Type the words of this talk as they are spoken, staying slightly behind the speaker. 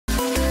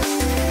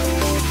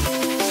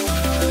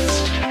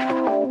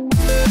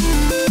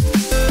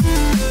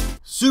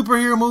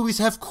Superhero movies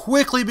have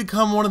quickly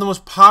become one of the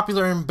most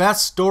popular and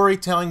best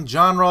storytelling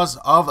genres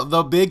of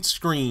the big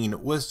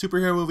screen. With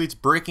superhero movies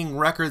breaking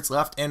records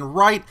left and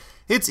right,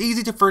 it's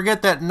easy to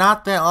forget that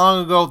not that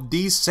long ago,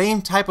 these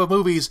same type of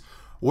movies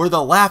were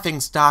the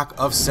laughingstock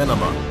of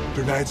cinema.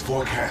 Tonight's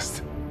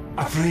forecast,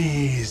 a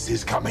freeze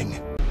is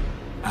coming.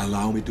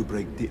 Allow me to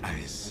break the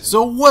ice.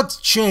 So what's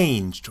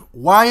changed?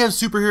 Why have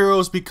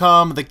superheroes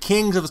become the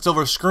kings of the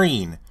silver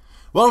screen?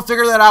 Well, to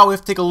figure that out, we have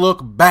to take a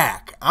look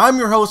back. I'm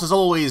your host, as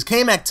always,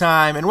 K-Mac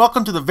Time, and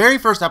welcome to the very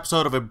first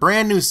episode of a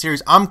brand new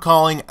series I'm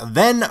calling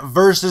Then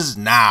versus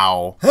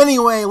Now.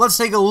 Anyway, let's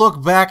take a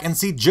look back and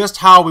see just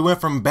how we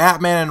went from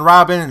Batman and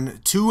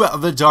Robin to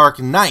The Dark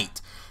Knight.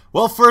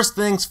 Well, first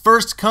things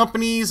first,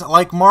 companies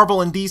like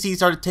Marvel and DC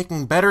started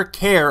taking better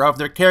care of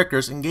their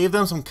characters and gave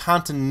them some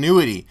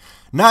continuity.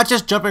 Not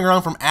just jumping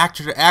around from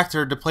actor to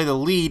actor to play the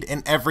lead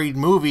in every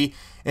movie,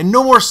 and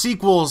no more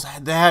sequels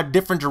that had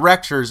different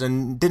directors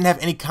and didn't have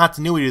any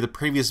continuity to the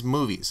previous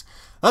movies.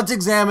 Let's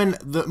examine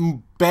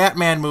the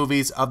Batman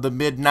movies of the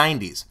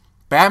mid-90s.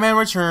 Batman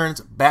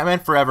Returns, Batman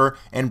Forever,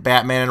 and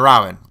Batman and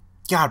Robin.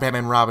 God,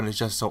 Batman and Robin is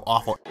just so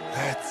awful.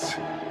 Let's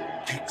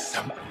kick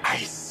some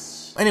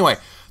ice. Anyway,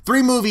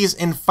 3 movies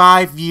in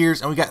 5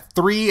 years, and we got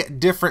 3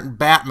 different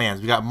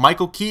Batmans. We got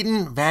Michael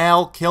Keaton,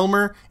 Val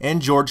Kilmer,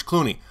 and George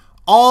Clooney.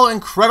 All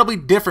incredibly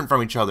different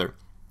from each other.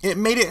 It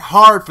made it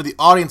hard for the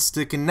audience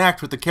to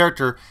connect with the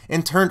character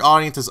and turned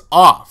audiences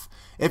off.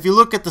 If you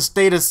look at the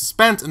state of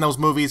suspense in those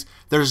movies,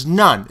 there's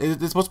none.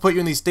 It's supposed to put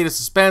you in these state of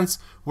suspense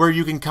where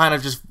you can kind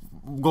of just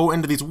go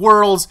into these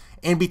worlds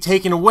and be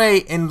taken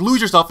away and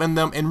lose yourself in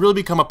them and really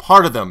become a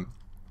part of them.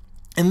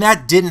 And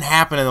that didn't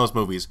happen in those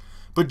movies.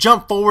 But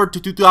jump forward to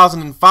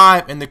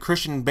 2005 and the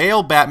Christian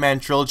Bale Batman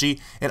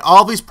trilogy, and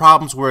all these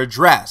problems were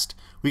addressed.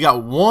 We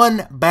got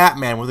one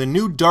Batman with a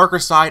new darker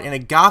side and a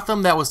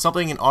Gotham that was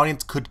something an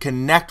audience could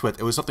connect with.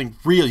 It was something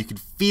real, you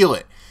could feel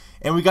it.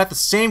 And we got the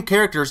same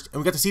characters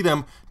and we got to see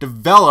them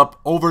develop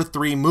over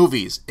 3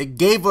 movies. It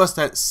gave us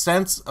that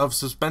sense of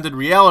suspended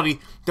reality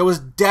that was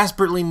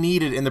desperately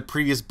needed in the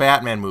previous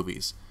Batman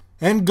movies.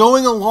 And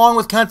going along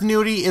with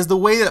continuity is the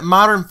way that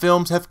modern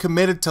films have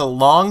committed to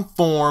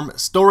long-form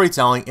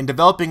storytelling and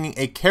developing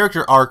a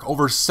character arc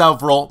over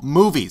several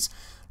movies.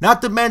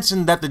 Not to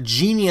mention that the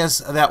genius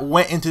that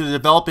went into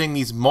developing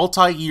these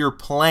multi-year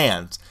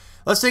plans.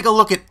 Let's take a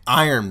look at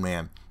Iron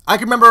Man. I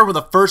can remember when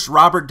the first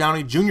Robert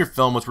Downey Jr.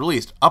 film was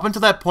released. Up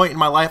until that point in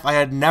my life, I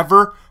had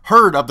never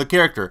heard of the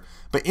character.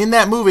 But in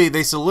that movie,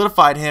 they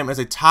solidified him as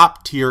a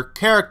top-tier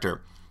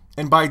character.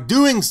 And by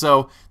doing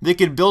so, they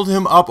could build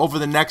him up over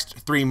the next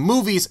 3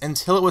 movies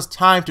until it was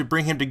time to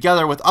bring him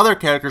together with other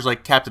characters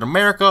like Captain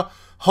America,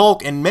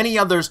 Hulk, and many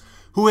others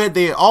who had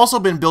they also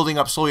been building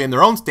up slowly in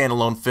their own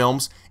standalone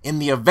films in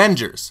the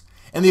Avengers.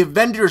 And the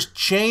Avengers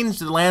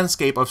changed the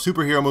landscape of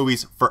superhero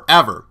movies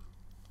forever,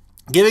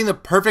 giving the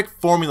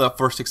perfect formula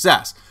for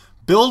success.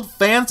 Build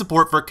fan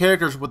support for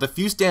characters with a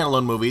few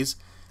standalone movies,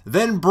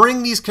 then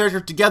bring these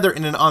characters together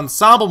in an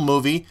ensemble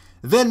movie,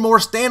 then more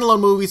standalone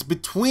movies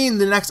between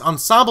the next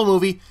ensemble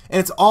movie, and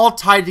it's all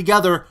tied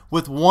together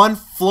with one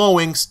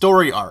flowing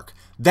story arc.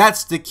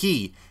 That's the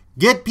key.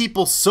 Get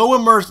people so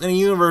immersed in a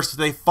universe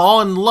that they fall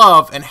in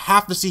love and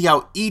have to see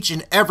how each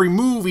and every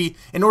movie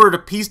in order to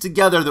piece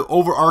together the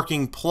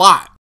overarching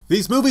plot.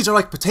 These movies are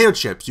like potato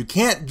chips. You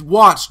can't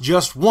watch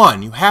just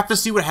one. You have to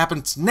see what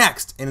happens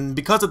next. And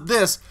because of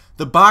this,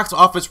 the box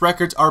office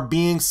records are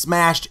being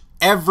smashed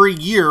every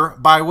year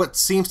by what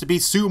seems to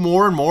be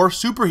more and more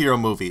superhero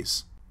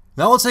movies.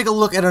 Now let's take a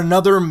look at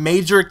another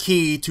major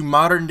key to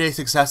modern day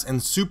success in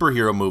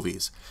superhero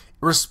movies: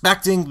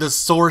 respecting the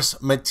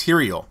source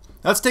material.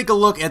 Let's take a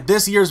look at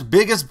this year's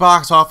biggest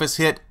box office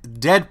hit,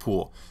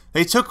 Deadpool.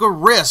 They took a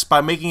risk by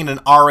making it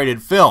an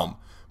R-rated film,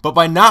 but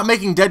by not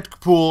making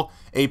Deadpool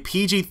a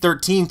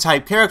PG-13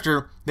 type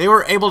character, they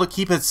were able to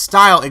keep its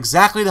style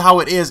exactly how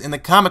it is in the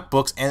comic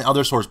books and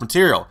other source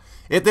material.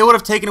 If they would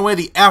have taken away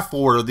the F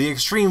word or the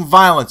extreme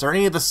violence or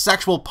any of the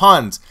sexual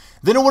puns,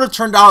 then it would have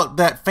turned out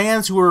that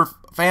fans who were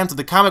fans of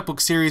the comic book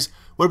series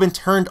would have been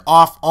turned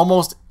off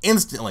almost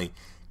instantly.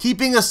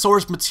 Keeping the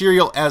source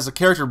material as a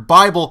character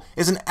Bible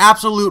is an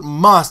absolute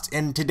must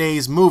in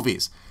today's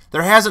movies.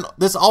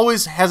 This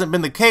always hasn't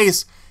been the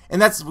case, and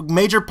that's a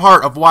major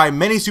part of why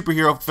many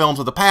superhero films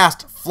of the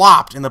past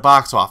flopped in the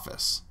box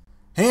office.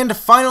 And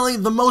finally,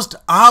 the most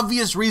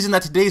obvious reason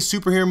that today's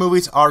superhero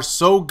movies are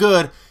so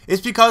good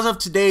is because of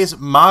today's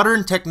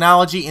modern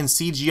technology and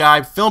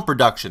CGI film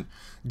production.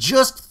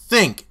 Just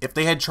think if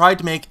they had tried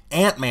to make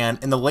Ant-Man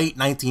in the late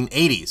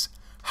 1980s.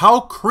 How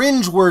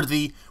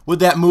cringeworthy would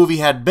that movie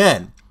have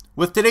been?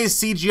 With today's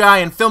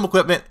CGI and film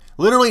equipment,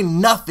 literally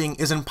nothing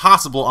is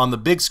impossible on the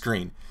big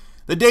screen.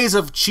 The days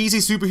of cheesy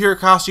superhero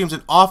costumes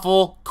and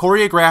awful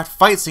choreographed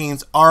fight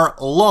scenes are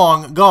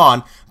long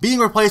gone, being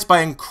replaced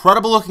by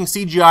incredible-looking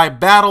CGI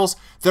battles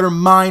that are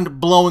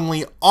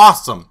mind-blowingly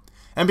awesome.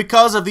 And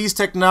because of these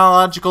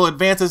technological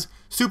advances,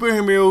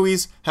 superhero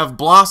movies have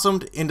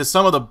blossomed into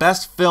some of the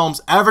best films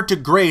ever to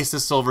grace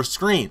the silver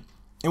screen.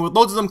 And with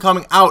loads of them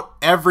coming out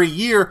every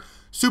year,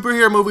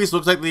 superhero movies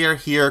looks like they are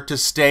here to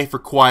stay for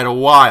quite a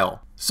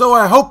while. So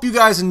I hope you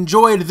guys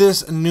enjoyed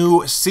this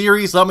new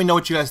series. Let me know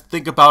what you guys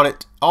think about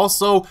it.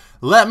 Also,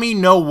 let me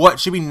know what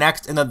should be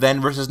next in the Then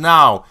versus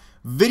Now.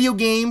 Video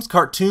games,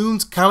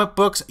 cartoons, comic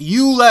books,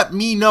 you let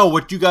me know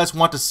what you guys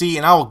want to see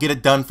and I will get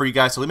it done for you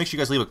guys. So make sure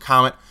you guys leave a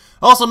comment.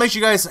 Also, make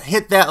sure you guys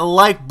hit that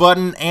like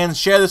button and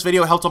share this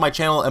video. It helps on my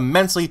channel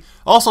immensely.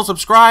 Also,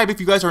 subscribe if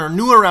you guys are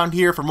new around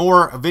here for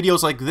more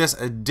videos like this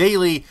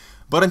daily.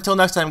 But until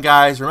next time,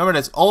 guys, remember that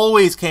it's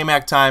always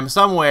K-Mac time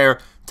somewhere.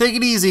 Take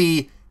it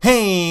easy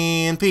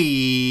and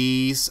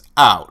peace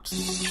out.